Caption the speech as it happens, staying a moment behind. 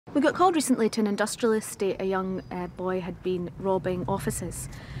We got called recently to an industrial estate. A young boy had been robbing offices.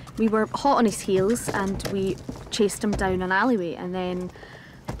 We were hot on his heels and we chased him down an alleyway, and then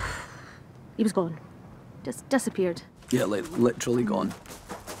he was gone. Just disappeared. Yeah, like literally gone.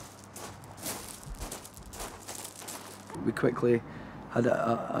 We quickly had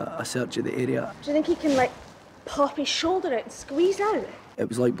a search of the area. Do you think he can, like, pop his shoulder out and squeeze out? It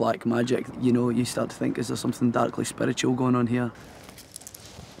was like black magic. You know, you start to think, is there something darkly spiritual going on here?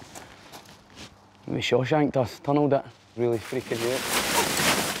 We Shawshanked us, tunnelled it, really freaking you out.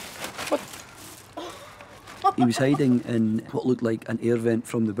 What? He was hiding in what looked like an air vent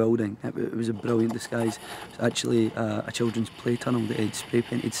from the building. It was a brilliant disguise. It was actually a children's play tunnel that he'd spray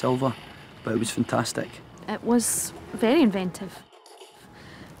painted silver, but it was fantastic. It was very inventive.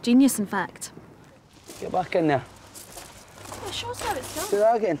 Genius, in fact. Get back in there. Yeah, show us how it's done. Do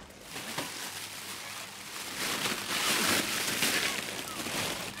that again.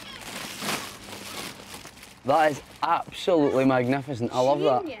 That is absolutely magnificent. I love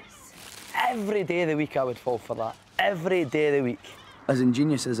that. Every day of the week I would fall for that. Every day of the week. As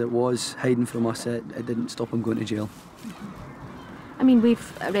ingenious as it was hiding from us, it didn't stop him going to jail. I mean,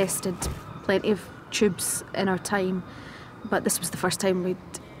 we've arrested plenty of tubes in our time, but this was the first time we'd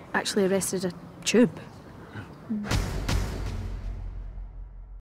actually arrested a tube.